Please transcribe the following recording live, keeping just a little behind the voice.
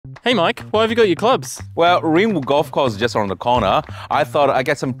Hey Mike, why have you got your clubs? Well, Ringwood golf course is just around the corner. I thought I'd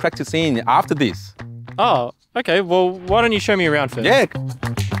get some practice in after this. Oh, okay, well why don't you show me around first? Yeah.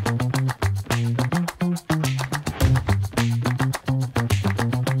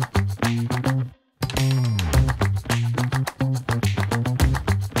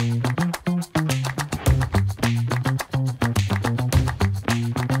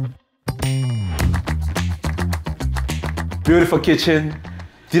 Beautiful kitchen.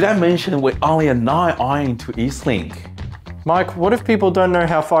 Did I mention we're only a 9-iron to Eastlink? Mike, what if people don't know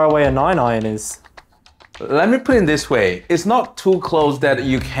how far away a 9-iron is? Let me put it this way. It's not too close that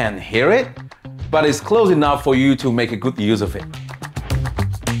you can hear it, but it's close enough for you to make a good use of it.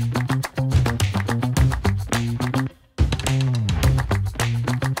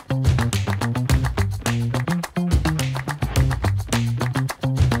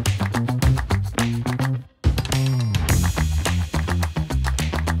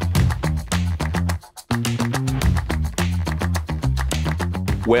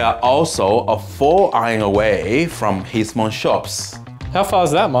 We are also a 4-iron away from Hismon shops. How far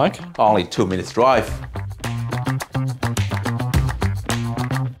is that, Mike? Only 2 minutes drive.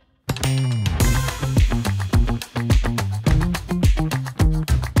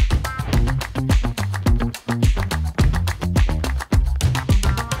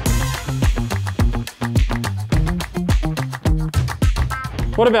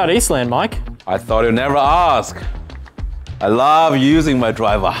 What about Eastland, Mike? I thought you'd never ask. I love using my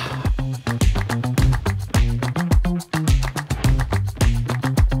driver.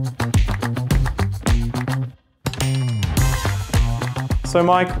 So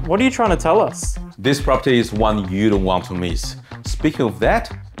Mike, what are you trying to tell us? This property is one you don't want to miss. Speaking of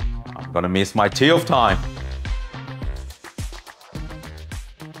that, I'm gonna miss my tea of time.